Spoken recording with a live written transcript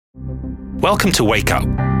Welcome to Wake Up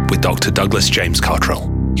with Dr. Douglas James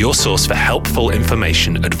Cottrell, your source for helpful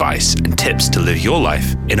information, advice, and tips to live your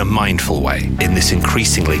life in a mindful way in this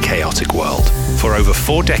increasingly chaotic world. For over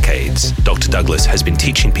 4 decades, Dr. Douglas has been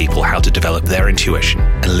teaching people how to develop their intuition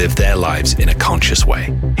and live their lives in a conscious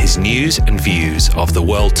way. His news and views of the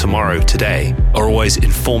world tomorrow today are always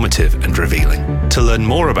informative and revealing. To learn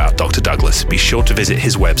more about Dr. Douglas, be sure to visit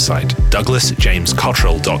his website,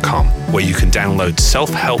 douglasjamescottrell.com, where you can download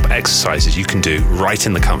self-help exercises you can do right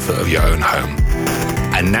in the comfort of your own home.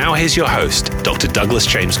 And now here's your host, Dr. Douglas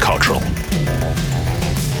James Cottrell.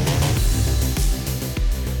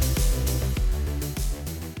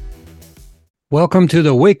 Welcome to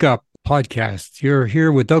the Wake Up podcast. You're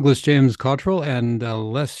here with Douglas James Cottrell and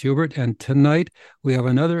Les Hubert, and tonight we have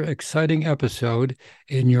another exciting episode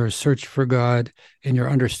in your search for God, in your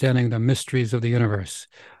understanding the mysteries of the universe.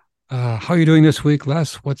 How are you doing this week,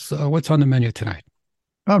 Les? What's on the menu tonight?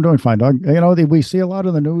 I'm doing fine, Doug. You know, we see a lot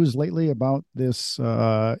in the news lately about this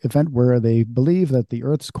event where they believe that the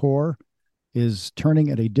Earth's core is turning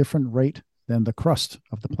at a different rate than the crust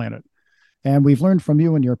of the planet. And we've learned from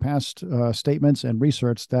you in your past statements and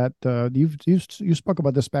research that you spoke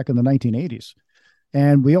about this back in the 1980s.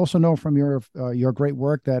 And we also know from your great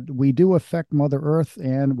work that we do affect Mother Earth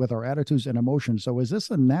and with our attitudes and emotions. So is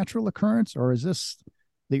this a natural occurrence, or is this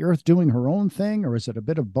the Earth doing her own thing, or is it a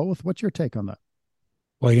bit of both? What's your take on that?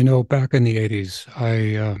 Well, you know, back in the 80s,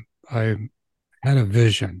 I had a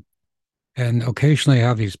vision, and occasionally I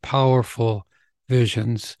have these powerful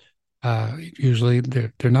visions. Usually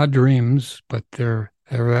they're not dreams, but they're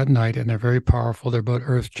at night, and they're very powerful. They're about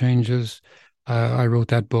Earth changes. I wrote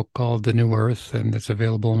that book called The New Earth, and it's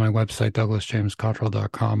available on my website,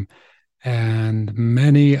 douglasjamescottrell.com. And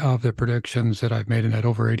many of the predictions that I've made in that,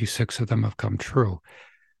 over 86 of them, have come true.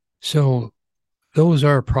 So those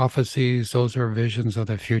are prophecies, those are visions of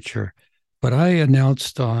the future. But I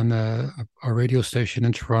announced on a radio station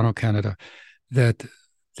in Toronto, Canada, that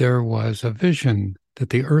there was a vision that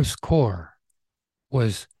the Earth's core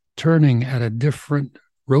was rotating, at a different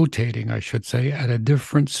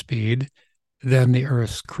speed than the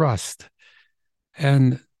Earth's crust.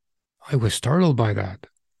 And I was startled by that.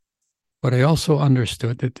 But I also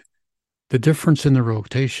understood that the difference in the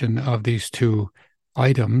rotation of these two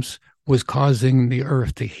items was causing the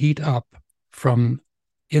Earth to heat up from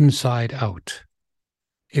inside out.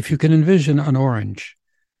 If you can envision an orange,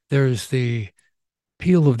 there's the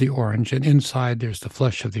peel of the orange, and inside there's the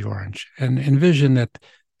flesh of the orange. And envision that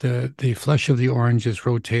the flesh of the orange is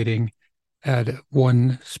rotating at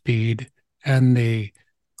one speed, and the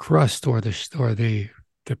crust or the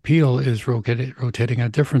peel is rotating at a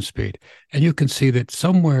different speed. And you can see that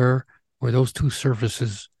somewhere where those two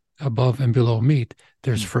surfaces above and below meet,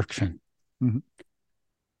 there's friction. Mm-hmm.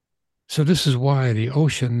 So this is why the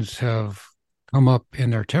oceans have come up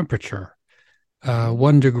in their temperature.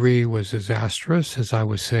 1 degree was disastrous, as I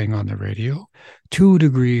was saying on the radio. 2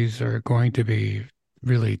 degrees are going to be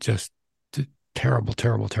really just terrible,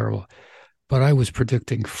 terrible, terrible. But I was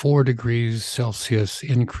predicting 4 degrees Celsius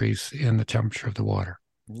increase in the temperature of the water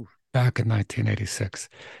back in 1986.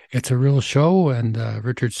 It's a real show, and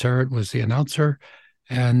Richard Serrett was the announcer.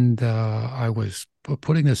 And I was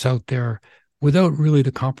putting this out there without really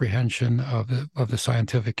the comprehension of the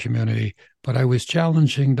scientific community, but I was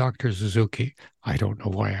challenging Dr. Suzuki. I don't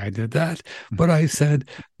know why I did that, but I said,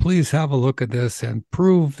 please have a look at this and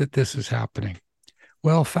prove that this is happening.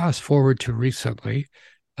 Well, fast forward to recently,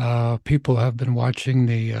 people have been watching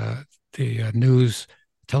the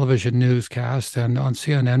television newscast, and on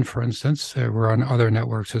CNN, for instance, we're on other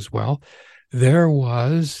networks as well. There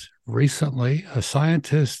was recently a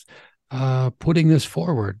scientist putting this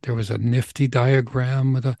forward. There was a nifty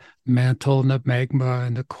diagram with a mantle and the magma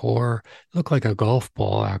and the core. It looked like a golf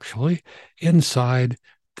ball, actually, inside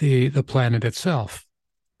the planet itself.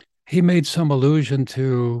 He made some allusion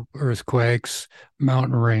to earthquakes,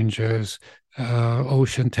 mountain ranges,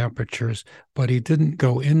 ocean temperatures, but he didn't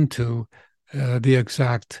go into the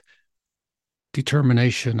exact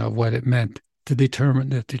determination of what it meant, the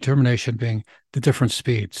determination being the different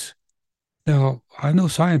speeds. Now, I'm no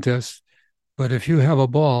scientist, but if you have a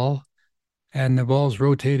ball and the ball's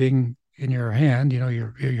rotating in your hand, you know,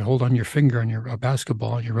 you hold on your finger and you're a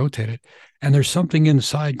basketball and you rotate it, and there's something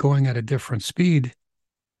inside going at a different speed,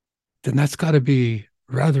 then that's got to be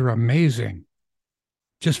rather amazing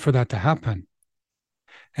just for that to happen.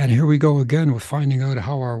 And here we go again with finding out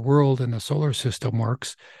how our world and the solar system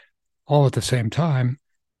works all at the same time.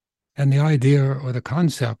 And the idea or the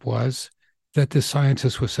concept was that this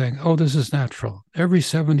scientist was saying, oh, this is natural. Every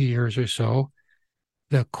 70 years or so,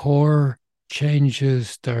 the core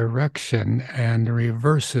changes direction and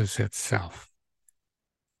reverses itself.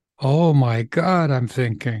 Oh my God, I'm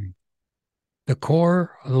thinking. The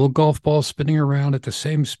core, a little golf ball spinning around at the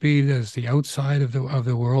same speed as the outside of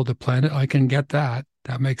the world, the planet. I can get that.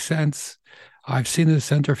 That makes sense. I've seen the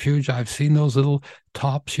centrifuge. I've seen those little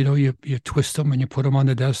tops. You twist them and you put them on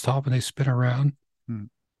the desktop and they spin around.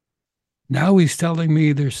 Now he's telling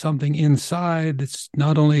me there's something inside that's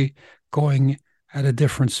not only going at a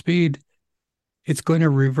different speed, it's going to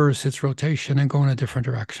reverse its rotation and go in a different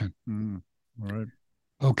direction. All right.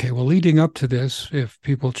 Okay, well, leading up to this, if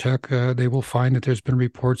people check, they will find that there's been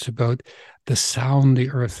reports about the sound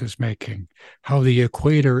the Earth is making, how the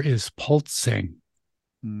equator is pulsing.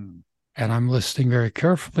 And I'm listening very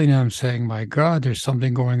carefully and I'm saying, my God, there's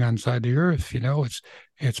something going on inside the Earth.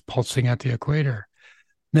 It's pulsing at the equator.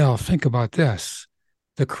 Now, think about this.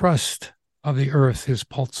 The crust of the Earth is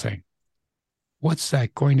pulsing. What's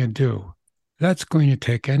that going to do? That's going to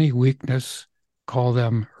take any weakness, call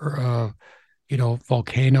them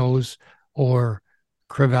volcanoes or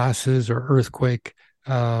crevasses or earthquake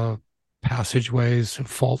passageways,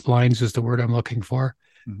 fault lines is the word I'm looking for.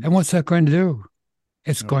 And what's that going to do?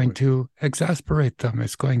 It's going to exasperate them.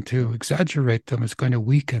 It's going to exaggerate them. It's going to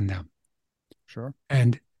weaken them. Sure.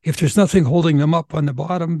 And if there's nothing holding them up on the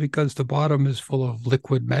bottom because the bottom is full of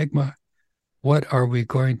liquid magma, what are we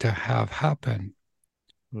going to have happen?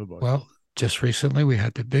 Well, just recently we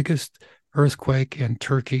had the biggest earthquake in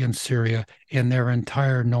Turkey and Syria in their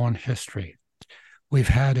entire known history. We've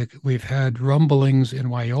had rumblings in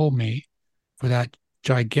Wyoming for that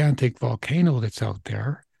gigantic volcano that's out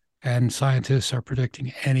there, and scientists are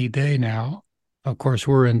predicting any day now. Of course,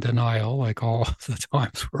 we're in denial, like all the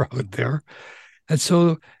times we're out there. And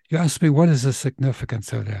so you ask me, what is the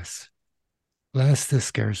significance of this? This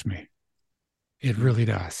scares me. It really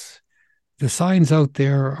does. The signs out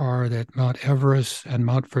there are that Mount Everest and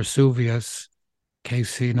Mount Vesuvius,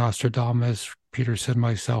 Casey, Nostradamus, Peterson,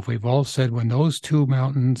 myself, we've all said when those two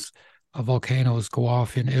mountains of volcanoes go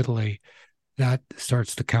off in Italy, that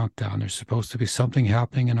starts the countdown. There's supposed to be something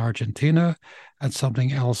happening in Argentina and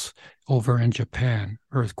something else over in Japan,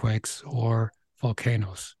 earthquakes or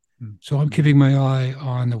volcanoes. So I'm keeping my eye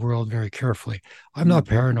on the world very carefully. I'm not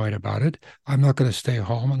paranoid about it. I'm not going to stay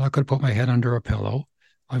home. I'm not going to put my head under a pillow.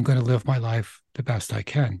 I'm going to live my life the best I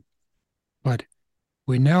can. But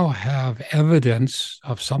we now have evidence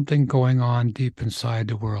of something going on deep inside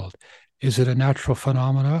the world. Is it a natural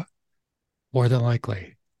phenomena? More than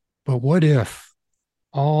likely. But what if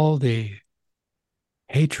all the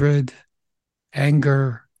hatred,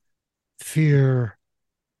 anger, fear,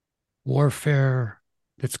 warfare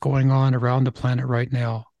that's going on around the planet right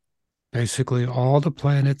now, basically all the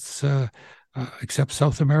planets except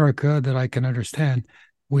South America that I can understand,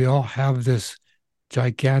 we all have this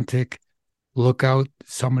gigantic look out,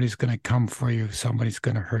 somebody's going to come for you, somebody's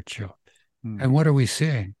going to hurt you. And what are we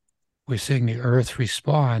seeing? We're seeing the Earth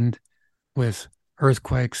respond with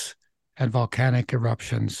earthquakes and volcanic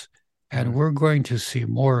eruptions, and we're going to see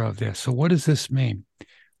more of this. So what does this mean?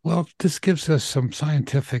 Well, this gives us some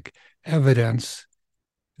scientific evidence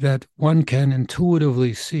that one can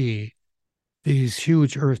intuitively see these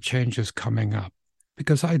huge earth changes coming up.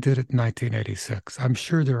 Because I did it in 1986. I'm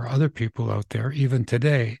sure there are other people out there, even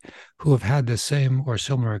today, who have had the same or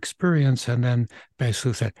similar experience and then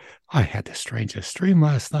basically said, I had the strangest dream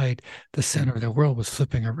last night. The center of the world was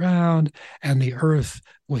flipping around and the earth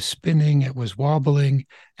was spinning, it was wobbling,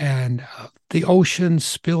 and the oceans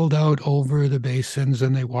spilled out over the basins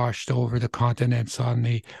and they washed over the continents on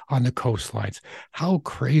the coastlines. How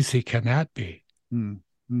crazy can that be? Well,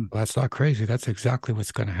 that's not crazy. That's exactly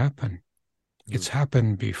what's going to happen. It's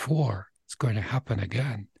happened before. It's going to happen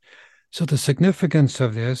again. So the significance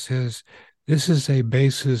of this is a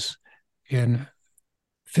basis in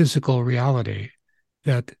physical reality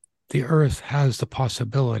that the Earth has the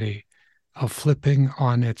possibility of flipping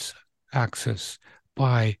on its axis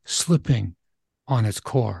by slipping on its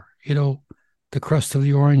core. The crust of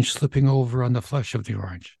the orange slipping over on the flesh of the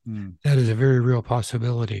orange. That is a very real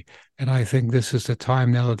possibility. And I think this is the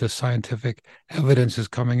time now that the scientific evidence is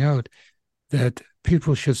coming out that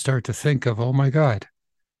people should start to think of, oh my God,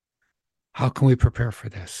 how can we prepare for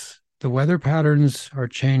this? The weather patterns are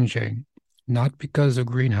changing, not because of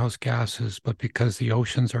greenhouse gases, but because the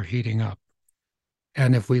oceans are heating up.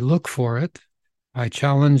 And if we look for it, I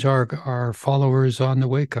challenge our followers on the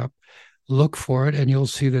Wake Up, look for it and you'll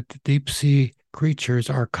see that the deep sea creatures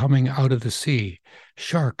are coming out of the sea.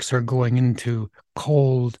 Sharks are going into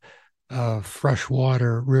cold,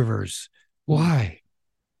 freshwater rivers. Why?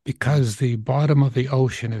 Because the bottom of the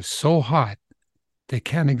ocean is so hot, they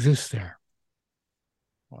can't exist there.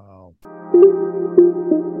 Wow.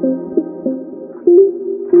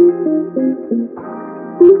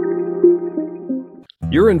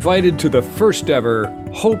 You're invited to the first ever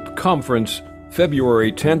Hope Conference,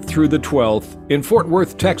 February 10th through the 12th in Fort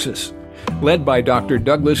Worth, Texas, led by Dr.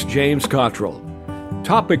 Douglas James Cottrell.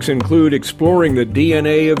 Topics include exploring the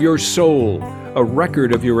DNA of your soul, a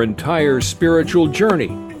record of your entire spiritual journey,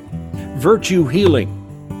 virtue healing.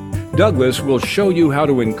 Douglas will show you how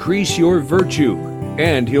to increase your virtue,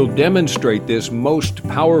 and he'll demonstrate this most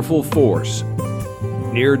powerful force.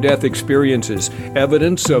 Near-death experiences,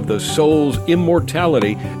 evidence of the soul's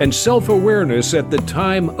immortality and self-awareness at the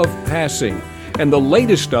time of passing, and the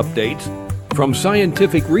latest updates from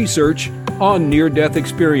scientific research on near-death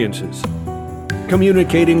experiences.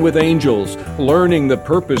 Communicating with angels, learning the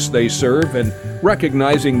purpose they serve, and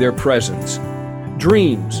recognizing their presence.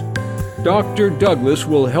 Dreams. Dr. Douglas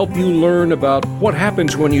will help you learn about what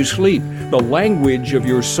happens when you sleep, the language of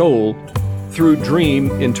your soul, through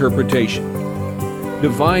dream interpretation.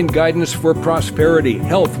 Divine guidance for prosperity,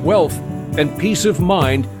 health, wealth, and peace of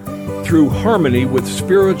mind through harmony with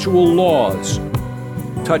spiritual laws.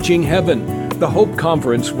 Touching Heaven. The Hope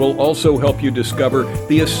Conference will also help you discover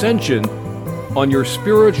the ascension on your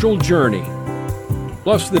spiritual journey,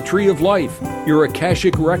 plus the Tree of Life, your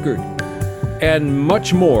Akashic record, and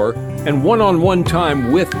much more, and one-on-one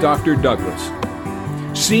time with Dr. Douglas.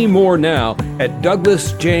 See more now at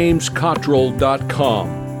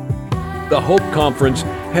douglasjamescottrell.com. The Hope Conference,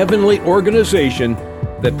 heavenly organization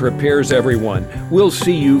that prepares everyone. We'll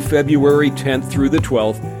see you February 10th through the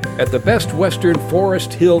 12th at the Best Western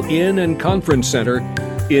Forest Hill Inn and Conference Center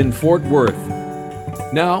in Fort Worth.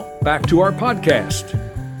 Now, back to our podcast.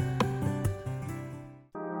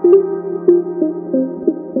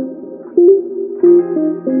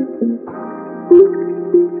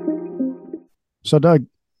 So, Doug,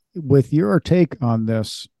 with your take on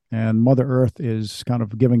this, and Mother Earth is kind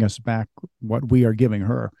of giving us back what we are giving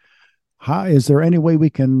her, is there any way we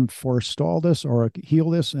can forestall this or heal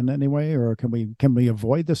this in any way, or can we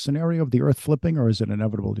avoid this scenario of the Earth flipping, or is it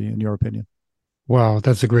inevitable, in your opinion? Wow,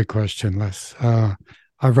 that's a great question, Les.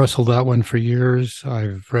 I've wrestled that one for years.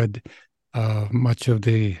 I've read much of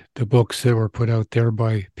the books that were put out there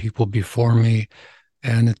by people before me,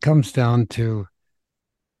 and it comes down to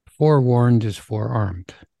forewarned is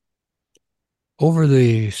forearmed. Over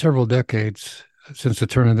the several decades since the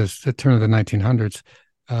turn of the 1900s,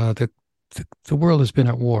 the world has been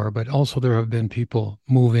at war, but also there have been people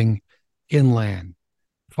moving inland,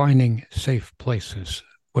 finding safe places.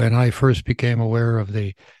 When I first became aware of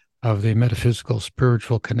the metaphysical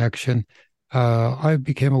spiritual connection, I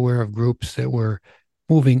became aware of groups that were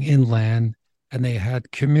moving inland, and they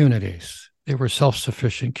had communities. They were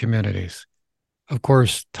self-sufficient communities. Of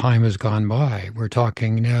course, time has gone by. We're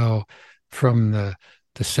talking now from the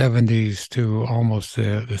 70s to almost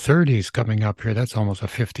the 30s coming up here. That's almost a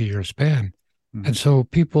 50-year span. Mm-hmm. And so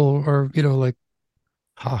people are, like,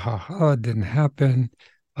 it didn't happen.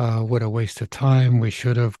 What a waste of time. We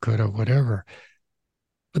should have, could have, whatever.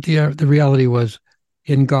 But the reality was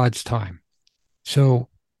in God's time. So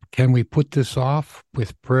can we put this off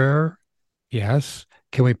with prayer? Yes.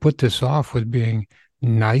 Can we put this off with being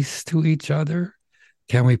nice to each other?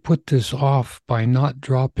 Can we put this off by not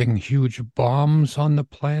dropping huge bombs on the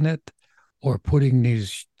planet or putting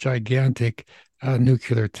these gigantic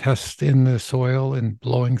nuclear tests in the soil and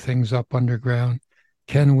blowing things up underground?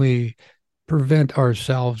 Can we prevent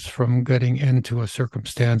ourselves from getting into a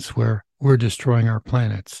circumstance where we're destroying our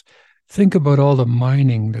planets? Think about all the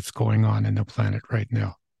mining that's going on in the planet right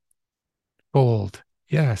now. Gold,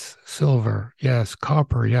 yes. Silver, yes.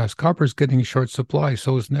 Copper, yes. Copper's getting short supply,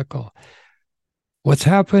 so is nickel. What's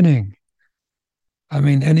happening? I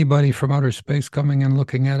mean, anybody from outer space coming and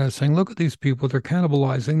looking at us saying, look at these people, they're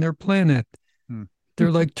cannibalizing their planet.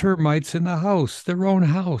 They're like termites in the house, their own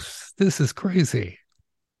house. This is crazy.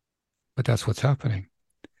 But that's what's happening.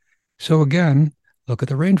 So again, look at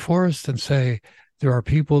the rainforest and say, there are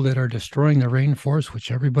people that are destroying the rainforest,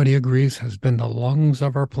 which everybody agrees has been the lungs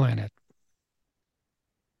of our planet.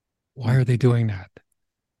 Why are they doing that?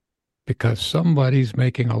 Because somebody's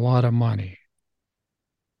making a lot of money.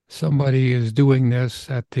 Somebody is doing this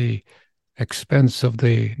at the expense of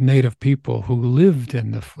the native people who lived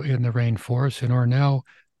in the rainforest and are now,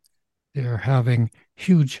 they're having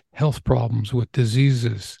huge health problems with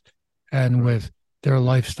diseases and with their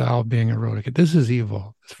lifestyle being eroded. This is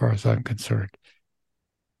evil as far as I'm concerned.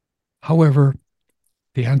 However,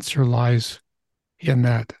 the answer lies in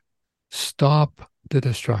that stop the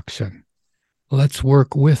destruction. Let's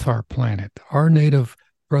work with our planet. Our native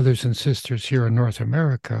brothers and sisters here in North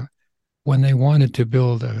America, when they wanted to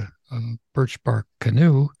build a birch bark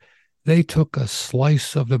canoe, they took a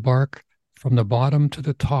slice of the bark from the bottom to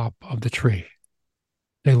the top of the tree.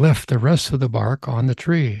 They left the rest of the bark on the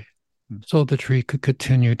tree so the tree could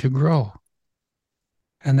continue to grow.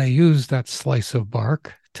 And they used that slice of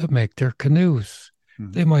bark to make their canoes.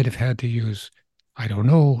 They might have had to use, I don't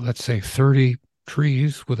know, let's say 30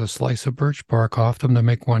 trees with a slice of birch bark off them to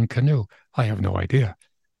make one canoe. I have no idea.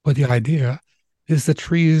 But the idea is the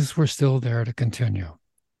trees were still there to continue.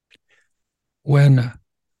 When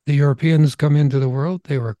the Europeans come into the world,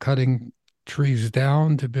 they were cutting trees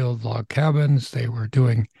down to build log cabins. They were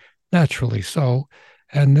doing naturally so.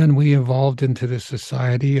 And then we evolved into this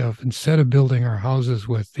society of, instead of building our houses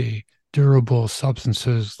with the durable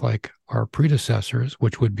substances like our predecessors,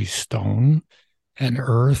 which would be stone and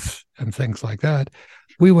earth and things like that,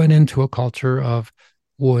 we went into a culture of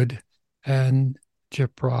wood and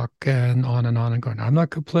gyprock and on and on and going. I'm not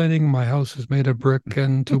complaining. My house is made of brick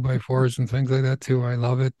and 2x4s and things like that too. I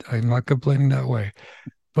love it. I'm not complaining that way.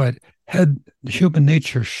 But had human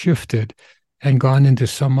nature shifted and gone into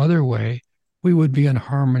some other way, we would be in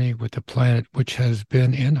harmony with the planet, which has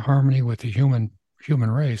been in harmony with the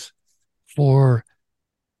human race for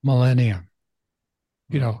millennium.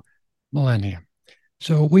 Millennium.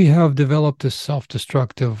 So we have developed this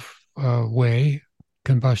self-destructive way.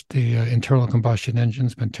 The internal combustion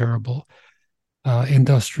engine's been terrible.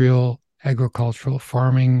 Industrial, agricultural,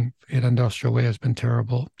 farming in industrial way has been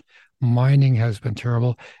terrible. Mining has been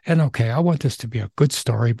terrible. And okay, I want this to be a good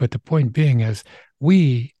story, but the point being is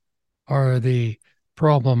we are the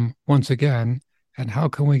problem once again. And how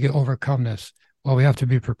can we overcome this? Well, we have to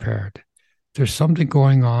be prepared. There's something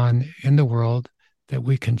going on in the world that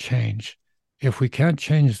we can change. If we can't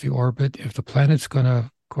change the orbit, if the planet's going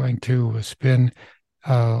to spin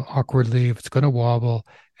awkwardly, if it's going to wobble,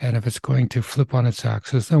 and if it's going to flip on its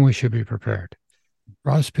axis, then we should be prepared.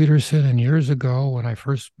 Ross Peterson, and years ago when I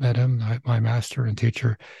first met him, my master and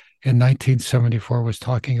teacher in 1974, was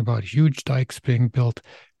talking about huge dikes being built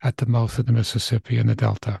at the mouth of the Mississippi in the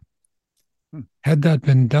Delta. Had that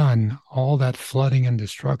been done, all that flooding and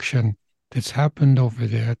destruction that's happened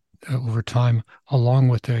over time, along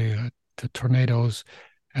with the tornadoes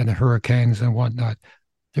and the hurricanes and whatnot,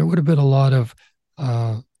 there would have been a lot of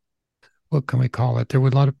what can we call it? There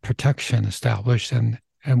would be a lot of protection established, and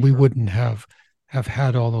we wouldn't have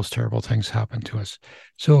had all those terrible things happen to us.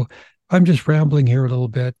 So I'm just rambling here a little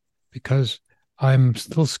bit because I'm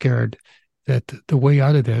still scared that the way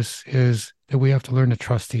out of this is that we have to learn to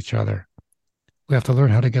trust each other. We have to learn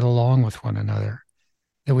how to get along with one another,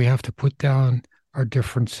 that we have to put down our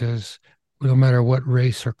differences, no matter what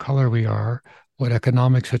race or color we are, what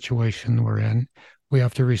economic situation we're in. We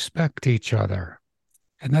have to respect each other.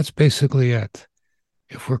 And that's basically it.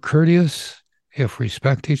 If we're courteous, if we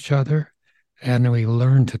respect each other, and we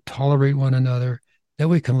learn to tolerate one another, then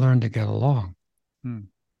we can learn to get along.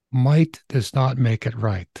 Might does not make it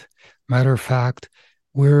right. Matter of fact,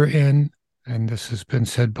 we're in, and this has been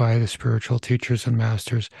said by the spiritual teachers and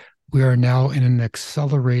masters, we are now in an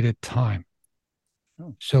accelerated time.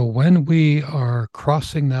 So when we are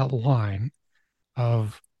crossing that line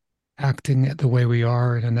of acting the way we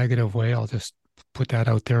are in a negative way, I'll just put that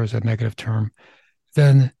out there as a negative term,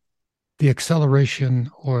 then the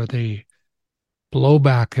acceleration or the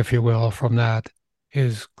blowback, if you will, from that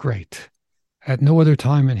is great. At no other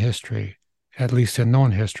time in history, at least in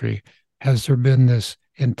known history, has there been this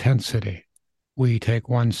intensity. We take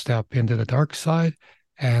one step into the dark side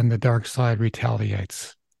and the dark side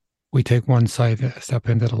retaliates. We take one step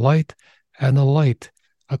into the light and the light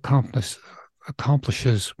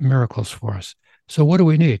accomplishes miracles for us. So what do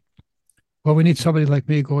we need? Well, we need somebody like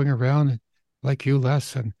me going around, like you,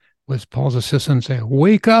 Les, and with Paul's assistant saying,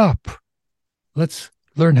 wake up. Let's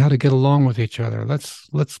learn how to get along with each other.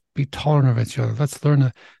 Let's be tolerant of each other. Let's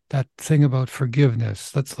learn that thing about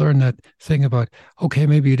forgiveness. Let's learn that thing about, okay,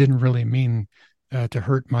 maybe you didn't really mean to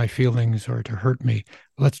hurt my feelings or to hurt me.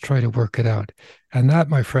 Let's try to work it out. And that,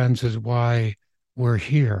 my friends, is why we're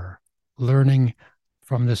here, learning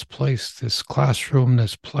from this place, this classroom,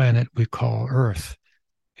 this planet we call Earth.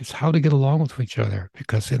 It's how to get along with each other.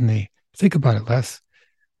 Because think about it, Les,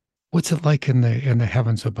 what's it like in the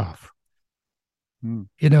heavens above?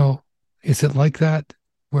 Is it like that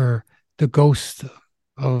where the ghosts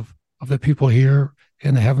of the people here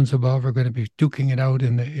in the heavens above are going to be duking it out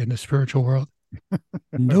in the spiritual world?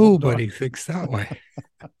 Nobody thinks that way.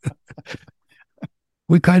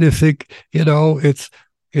 We kind of think,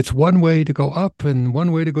 it's one way to go up and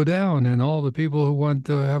one way to go down, and all the people who want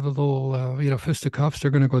to have a little, fisticuffs,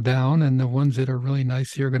 they're going to go down, and the ones that are really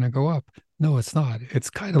nice here are going to go up. No, it's not. It's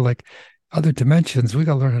kind of like other dimensions. We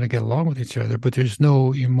got to learn how to get along with each other, but there's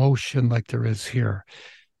no emotion like there is here.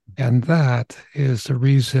 And that is the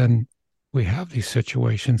reason we have these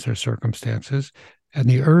situations or circumstances, And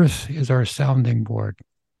the earth is our sounding board.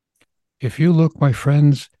 If you look, my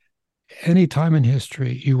friends, any time in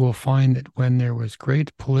history, you will find that when there was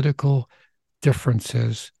great political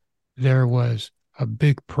differences, there was a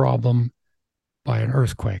big problem by an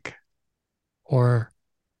earthquake or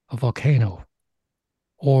a volcano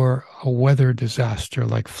or a weather disaster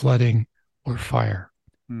like flooding or fire.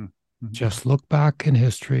 Mm-hmm. Just look back in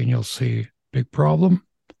history and you'll see big problem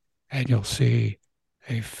and you'll see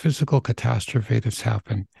a physical catastrophe that's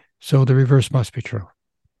happened. So the reverse must be true.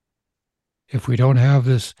 If we don't have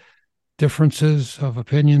this differences of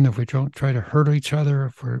opinion, if we don't try to hurt each other,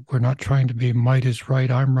 if we're not trying to be might is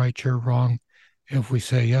right, I'm right, you're wrong, if we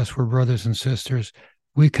say, yes, we're brothers and sisters,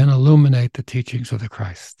 we can illuminate the teachings of the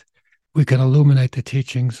Christ. We can illuminate the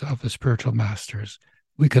teachings of the spiritual masters.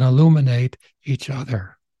 We can illuminate each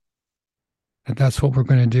other. And that's what we're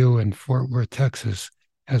going to do in Fort Worth, Texas,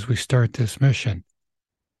 as we start this mission,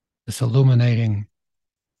 this illuminating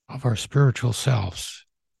of our spiritual selves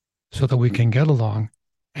so that we can get along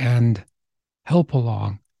and help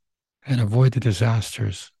along and avoid the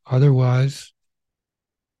disasters. Otherwise,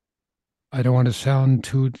 I don't want to sound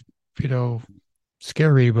too,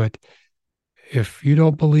 scary, but if you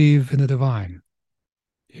don't believe in the divine,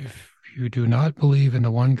 if you do not believe in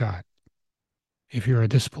the one God, if you're a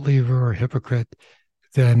disbeliever or a hypocrite,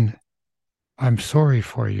 then I'm sorry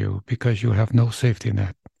for you because you have no safety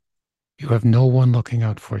net. You have no one looking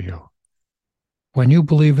out for you. When you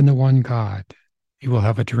believe in the one God, you will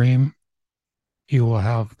have a dream, you will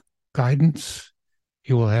have guidance,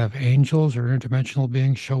 you will have angels or interdimensional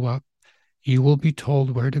beings show up. You will be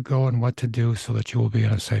told where to go and what to do so that you will be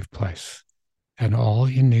in a safe place. And all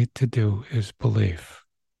you need to do is believe.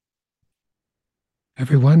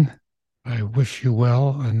 Everyone, I wish you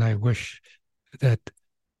well, and I wish that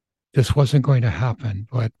this wasn't going to happen.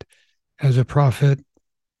 But as a prophet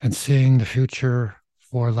and seeing the future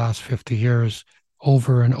for the last 50 years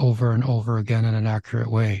over and over and over again in an accurate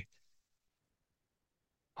way,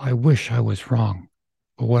 I wish I was wrong.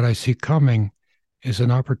 But what I see coming is an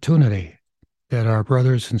opportunity that our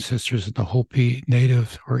brothers and sisters in the Hopi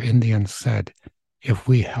Native or Indians said, if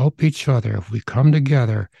we help each other, if we come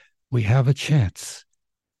together, we have a chance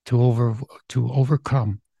to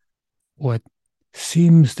overcome what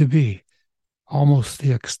seems to be almost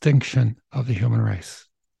the extinction of the human race.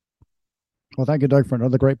 Well, thank you, Doug, for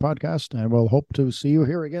another great podcast, and we'll hope to see you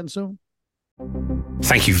here again soon.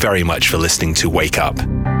 Thank you very much for listening to Wake Up.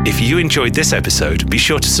 If you enjoyed this episode, be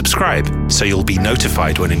sure to subscribe so you'll be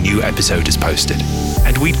notified when a new episode is posted.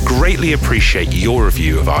 And we'd greatly appreciate your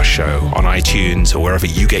review of our show on iTunes or wherever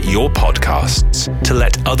you get your podcasts to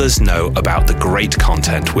let others know about the great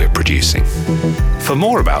content we're producing. For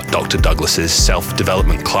more about Dr. Douglas's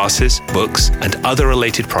self-development classes, books, and other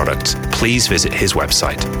related products, please visit his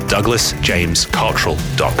website,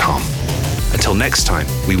 douglasjamescottrell.com. Until next time,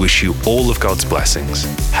 we wish you all of God's blessings,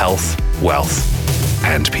 health, wealth,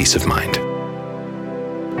 and peace of mind.